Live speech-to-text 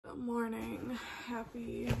morning.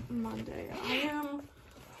 Happy Monday. I am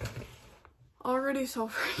already so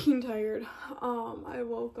freaking tired. I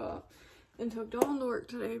woke up and took Dalton to work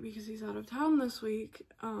today because he's out of town this week.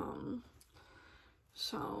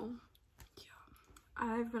 So yeah,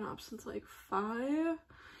 I've been up since like 5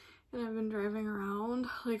 and I've been driving around,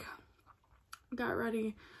 like got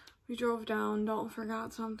ready. We drove down, Dalton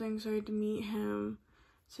forgot something, so I had to meet him.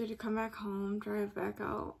 So I had to come back home, drive back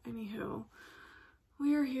out. Anywho,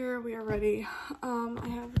 we are here, we are ready. I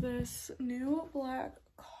have this new black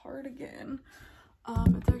cardigan.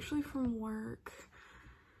 It's actually from work.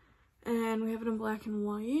 And we have it in black and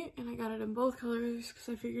white. And I got it in both colors because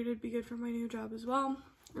I figured it'd be good for my new job as well.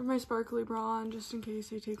 Or my sparkly bra on, just in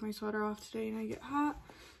case I take my sweater off today and I get hot.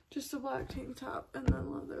 Just a black tank top and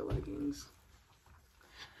then leather leggings.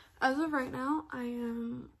 As of right now, I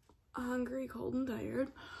am hungry, cold, and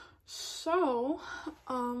tired. So,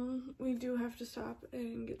 we do have to stop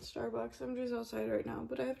and get Starbucks. I'm just outside right now,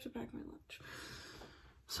 but I have to pack my lunch.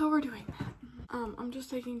 So we're doing that. I'm just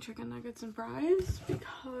taking chicken nuggets and fries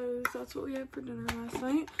because that's what we had for dinner last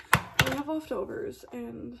night. We have leftovers,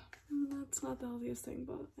 and that's not the healthiest thing,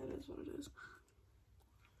 but it is what it is.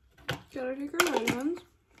 Gotta take our vitamins.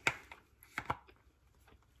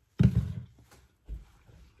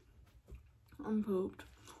 I'm pooped.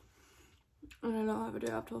 And I don't have a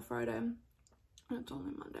day off till Friday. And it's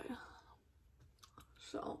only Monday.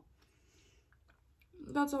 So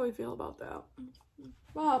that's how I feel about that.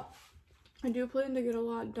 But I do plan to get a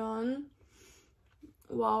lot done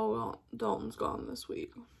while Dalton's gone this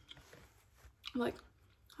week. Like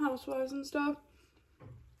housewives and stuff.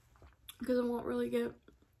 Because it won't really get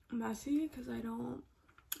messy because I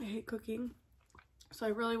hate cooking. So I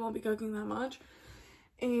really won't be cooking that much.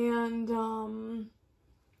 And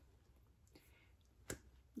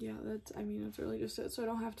yeah, that's really just it. So I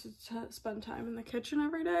don't have to spend time in the kitchen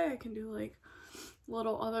every day. I can do like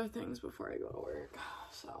little other things before I go to work.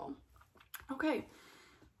 So, okay,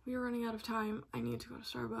 we are running out of time. I need to go to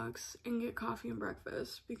Starbucks and get coffee and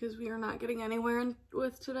breakfast because we are not getting anywhere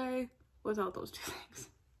with today without those two things.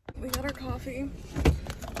 We got our coffee.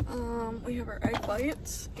 We have our egg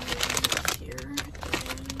bites here.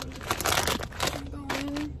 And go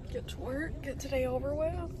in, get to work, get today over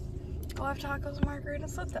with. I'll have tacos and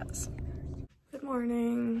margaritas with this. Good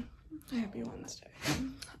morning. Happy Wednesday.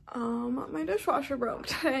 My dishwasher broke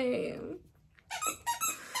today.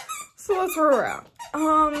 So that's where we're at.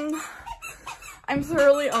 I'm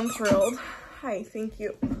thoroughly unthrilled. Hi, thank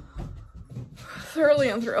you. Thoroughly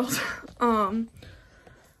unthrilled. I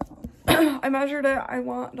measured it. I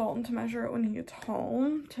want Dalton to measure it when he gets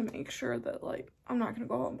home to make sure that, like, I'm not gonna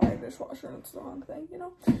go out and buy a dishwasher and it's the wrong thing, you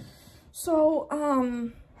know? So,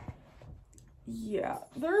 yeah,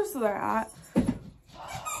 there's that.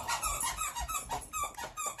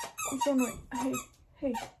 So I'm like,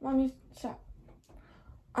 hey, mommy, stop.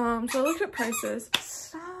 So I looked at prices.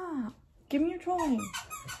 Stop. Give me your toy.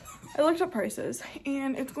 I looked at prices,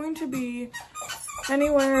 and it's going to be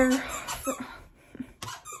anywhere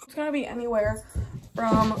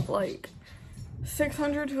from like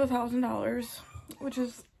 $600 to $1,000, which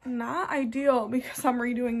is not ideal because I'm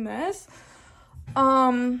redoing this.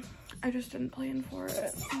 I just didn't plan for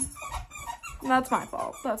it. And that's my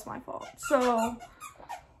fault. That's my fault. So,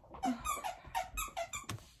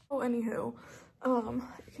 anywho,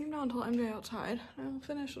 it came down to MJ outside. I'll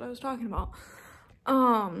finish what I was talking about.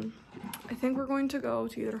 I think we're going to go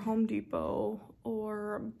to either Home Depot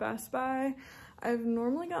or Best Buy. I've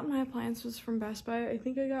normally gotten my appliances from Best Buy. I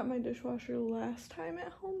think I got my dishwasher last time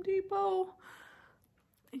at Home Depot.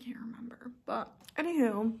 I can't remember, but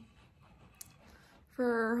anywho,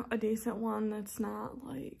 for a decent one that's not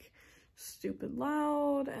like stupid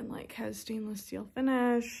loud and like has stainless steel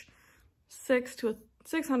finish, $600 to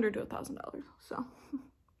 $1,000. So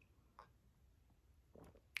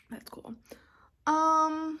that's cool.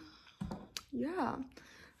 Yeah,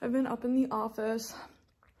 I've been up in the office.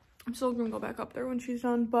 I'm still gonna go back up there when she's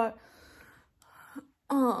done, but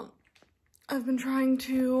I've been trying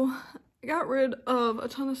to get rid of a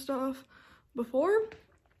ton of stuff before,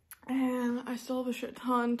 and I still have a shit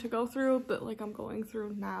ton to go through, but like I'm going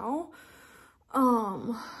through now.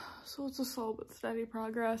 So it's a slow but steady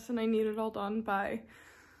progress, and I need it all done by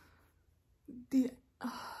the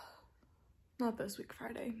not this week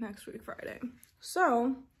Friday, next week Friday.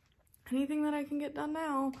 So anything that I can get done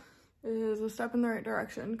now is a step in the right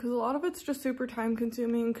direction, because a lot of it's just super time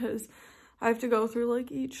consuming because I have to go through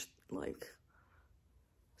like each like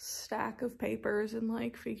stack of papers and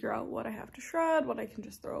like figure out what I have to shred, what I can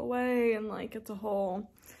just throw away, and like it's a whole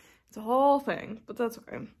thing, but that's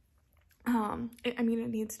okay. I mean, it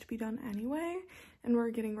needs to be done anyway, and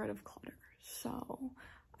we're getting rid of clutter. So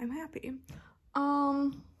I'm happy.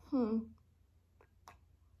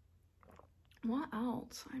 What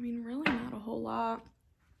else? I mean, really not a whole lot.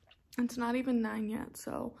 It's not even 9 yet,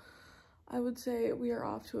 so I would say we are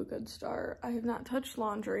off to a good start. I have not touched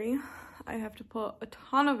laundry. I have to put a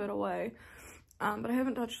ton of it away, but I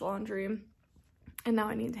haven't touched laundry, and now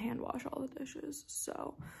I need to hand wash all the dishes,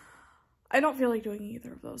 so I don't feel like doing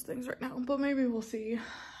either of those things right now, but maybe we'll see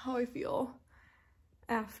how I feel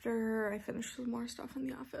after I finish some more stuff in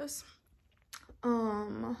the office.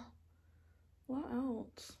 What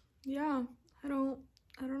else? Yeah, I don't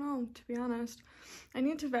know, to be honest. I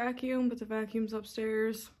need to vacuum, but the vacuum's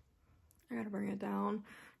upstairs. I gotta bring it down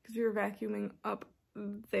because we were vacuuming up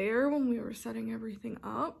there when we were setting everything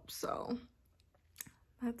up, so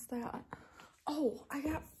that's that. Oh, I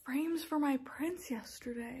got frames for my prints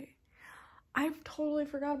yesterday. I've totally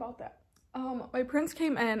forgot about that. My prints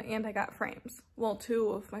came in and I got frames. Well, 2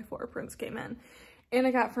 of my 4 prints came in and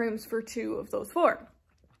I got frames for 2 of those 4.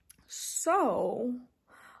 So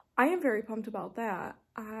I am very pumped about that.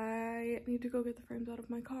 I need to go get the frames out of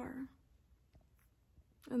my car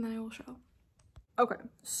and then I will show. Okay,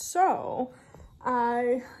 so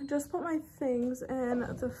I just put my things in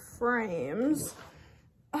the frames.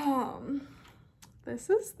 This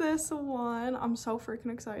is this one. I'm so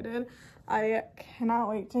freaking excited. I cannot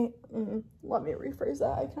wait to, let me rephrase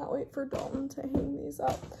that. I cannot wait for Dalton to hang these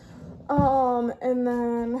up. And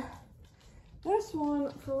then this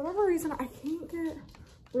one, for whatever reason, I can't get,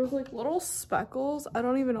 there's like little speckles. I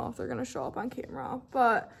don't even know if they're gonna show up on camera,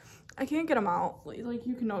 but I can't get them out. Like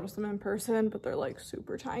you can notice them in person, but they're like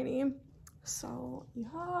super tiny. So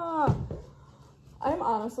yeah, I'm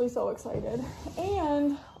honestly so excited.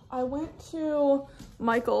 And I went to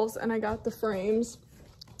Michael's and I got the frames,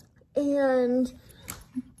 and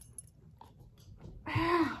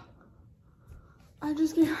I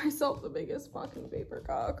just gave myself the biggest fucking paper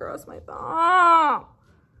cut across my thumb.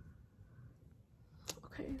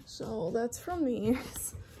 Okay, so that's from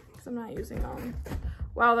these because I'm not using them.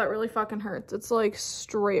 Wow, that really fucking hurts. It's like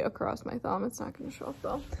straight across my thumb. It's not gonna show up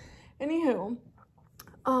though. Anywho,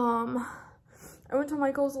 I went to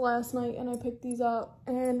Michael's last night and I picked these up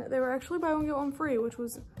and they were actually buy one get one free, which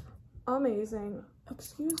was amazing.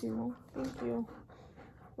 Excuse you. Thank you.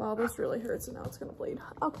 Wow, this really hurts and now it's gonna bleed.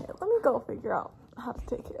 Okay, let me go figure out how to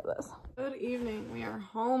take care of this. Good evening. We are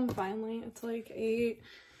home finally. It's like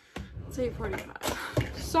 8:45.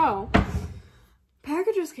 So,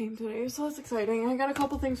 packages came today, so that's exciting. I got a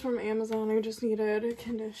couple things from Amazon. I just needed a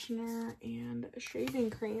conditioner and a shaving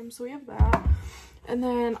cream, so we have that. And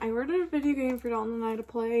then I ordered a video game for Dalton and I to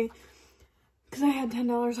play because I had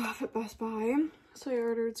 $10 off at Best Buy. So I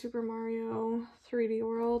ordered Super Mario 3D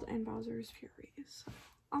World and Bowser's Fury. So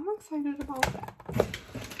I'm excited about that.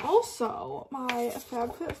 Also, my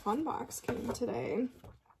FabFitFun box came today,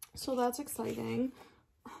 so that's exciting.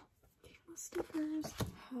 Stickers,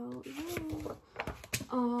 hell yeah.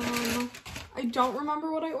 I don't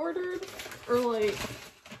remember what I ordered or like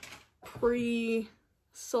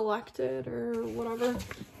pre-selected or whatever.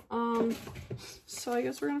 So I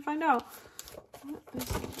guess we're gonna find out. What is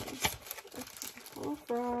this? Hello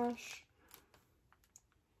Fresh,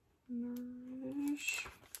 Nourish,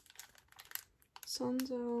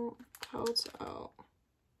 Sun's out, Coat's out.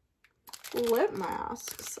 Lip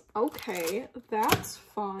masks. Okay, that's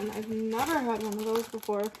fun. I've never had one of those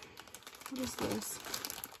before. What is this?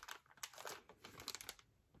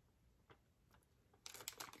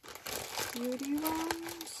 Beauty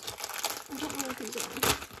ones? I don't know what these are.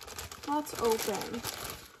 Let's open.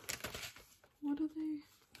 What are they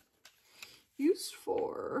used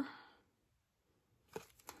for?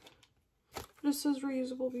 This says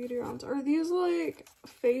reusable beauty rounds. Are these like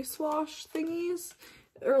face wash thingies?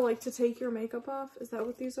 Or like to take your makeup off? Is that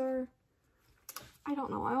what these are? I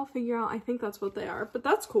don't know. I'll figure out. I think that's what they are. But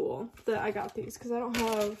that's cool that I got these because I don't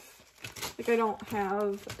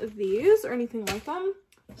have these or anything like them.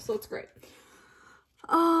 So it's great.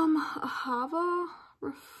 Ahava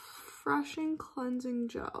Refreshing Cleansing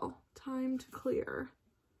Gel. Time to clear.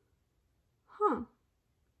 Huh.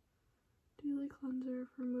 Daily cleanser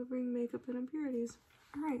for removing makeup and impurities.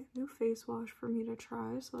 Alright, new face wash for me to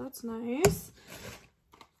try. So that's nice.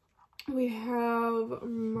 We have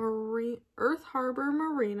Earth Harbor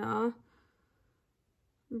Marina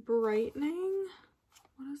Brightening.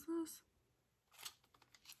 What is this?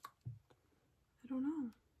 I don't know.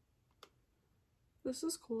 This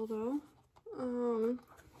is cool though.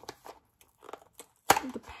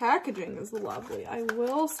 The packaging is lovely. I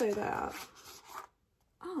will say that.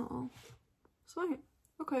 Oh, sweet.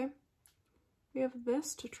 Okay. We have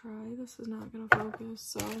this to try. This is not gonna focus,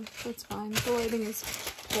 so that's fine. The lighting is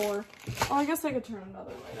poor. Oh, I guess I could turn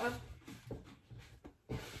another light up.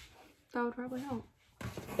 That would probably help.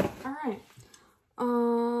 All right.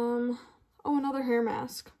 Oh, another hair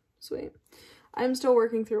mask. Sweet. I'm still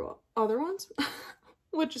working through other ones,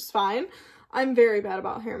 which is fine. I'm very bad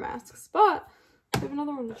about hair masks, but I have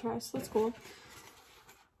another one to try, so that's cool.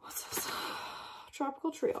 What's this?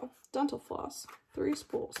 Tropical Trio. Dental floss. 3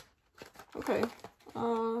 spools. Okay.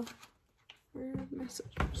 Where did my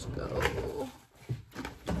scissors go?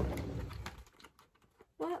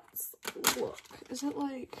 Let's look. Is it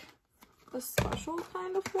like a special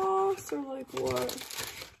kind of floss or like what?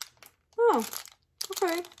 Oh,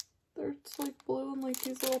 okay. It's like blue and like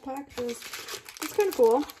these little packages. It's kind of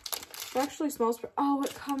cool. It actually smells, oh,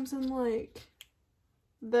 it comes in like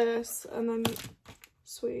this and then,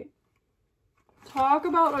 sweet. Talk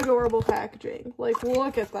about adorable packaging. Like,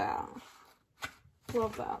 look at that.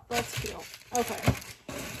 Love that. That's cute. Okay.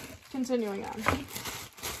 Continuing on.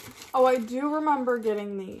 Oh, I do remember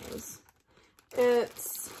getting these.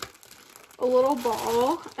 It's a little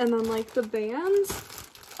ball and then like the bands.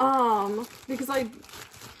 Because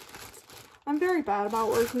I'm very bad about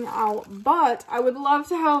working out, but I would love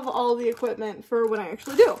to have all the equipment for when I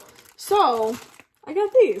actually do. So I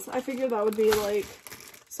got these. I figured that would be like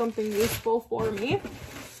something useful for me.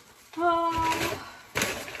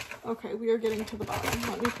 Okay, we are getting to the bottom.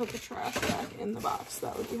 Let me put the trash back in the box.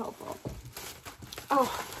 That would be helpful. Oh,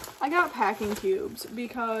 I got packing cubes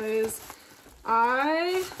because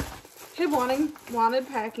I have wanted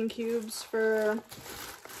packing cubes for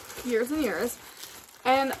years and years,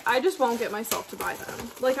 and I just won't get myself to buy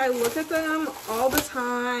them. Like, I look at them all the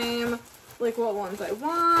time, like what ones I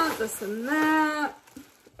want, this and that,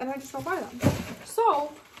 and I just don't buy them.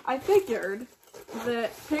 So I figured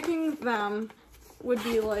that picking them would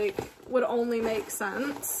be like, would only make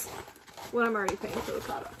sense when I'm already paying for the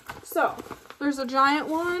product. So there's a giant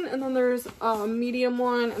one, and then there's a medium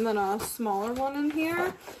one, and then a smaller one in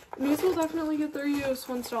here. And these will definitely get their use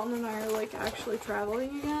once Dalton and I are like actually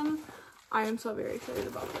traveling again. I am so very excited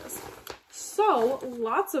about this. So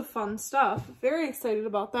lots of fun stuff. Very excited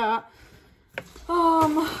about that.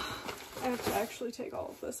 I have to actually take all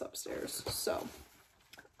of this upstairs. So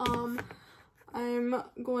I'm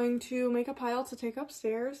going to make a pile to take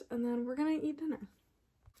upstairs, and then we're gonna eat dinner.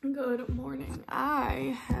 Good morning.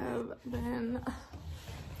 I have been,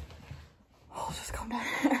 oh, just calm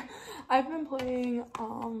down. I've been playing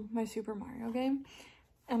my Super Mario game,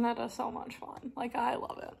 and that is so much fun. Like, I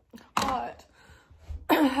love it. But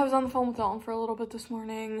I was on the phone with Dalton for a little bit this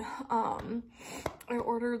morning. I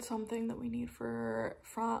ordered something that we need for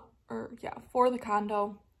the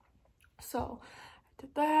condo. So I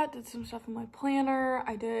did that, did some stuff in my planner.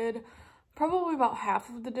 I did probably about half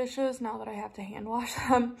of the dishes now that I have to hand wash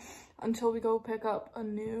them until we go pick up a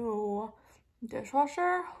new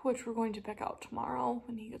dishwasher, which we're going to pick out tomorrow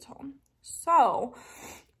when he gets home. So,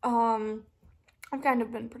 I've kind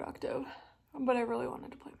of been productive, but I really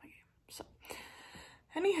wanted to play my game. So,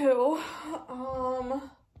 anywho,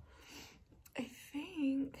 I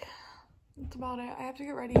think that's about it. I have to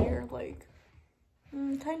get ready here, like,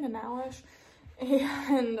 kind of nowish.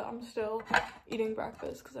 And I'm still eating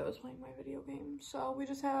breakfast because I was playing my video game. So we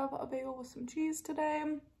just have a bagel with some cheese today.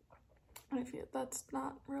 I feel that's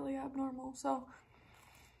not really abnormal. So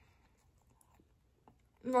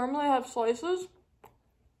normally I have slices.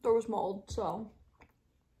 There was mold, so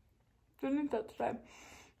didn't eat that today.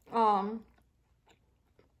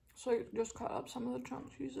 So I just cut up some of the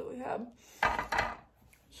chunk cheese that we had.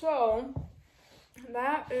 So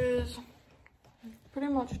that is pretty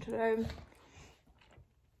much today.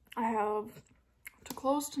 I have to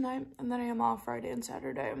close tonight, and then I am off Friday and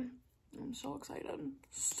Saturday. I'm so excited.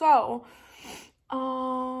 So,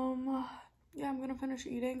 yeah, I'm gonna finish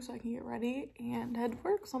eating so I can get ready and head to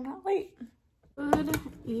work so I'm not late. Good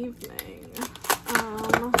evening.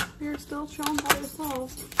 We're still chilling by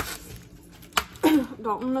ourselves.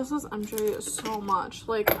 Dalton misses MJ so much.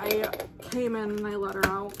 Like, I came in and I let her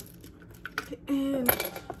out, and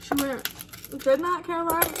she did not care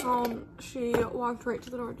that I was home. She walked right to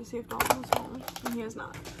the door to see if Dalton was home, and he is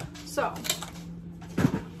not. So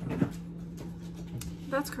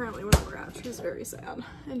that's currently where we're at. She's very sad,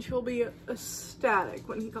 and she'll be ecstatic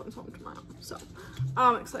when he comes home tomorrow. So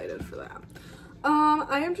I'm excited for that.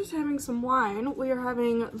 I am just having some wine. We are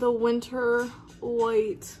having the Winter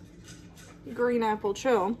White Green Apple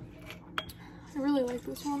Chill. I really like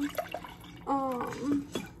this one.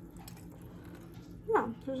 Yeah,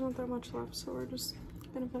 there's not that much left, so we're just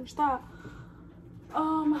gonna finish that.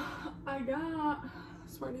 I got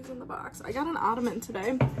this Smarties in the box. I got an ottoman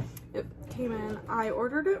today. It came in. I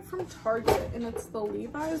ordered it from Target, and it's the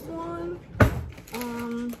Levi's one.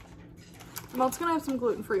 Well, it's gonna have some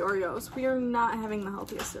gluten-free Oreos. We are not having the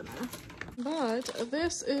healthiest dinner. But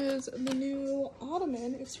this is the new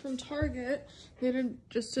ottoman. It's from Target. They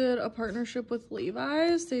just did a partnership with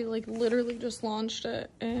Levi's. They like literally just launched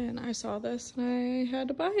it, and I saw this and I had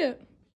to buy it.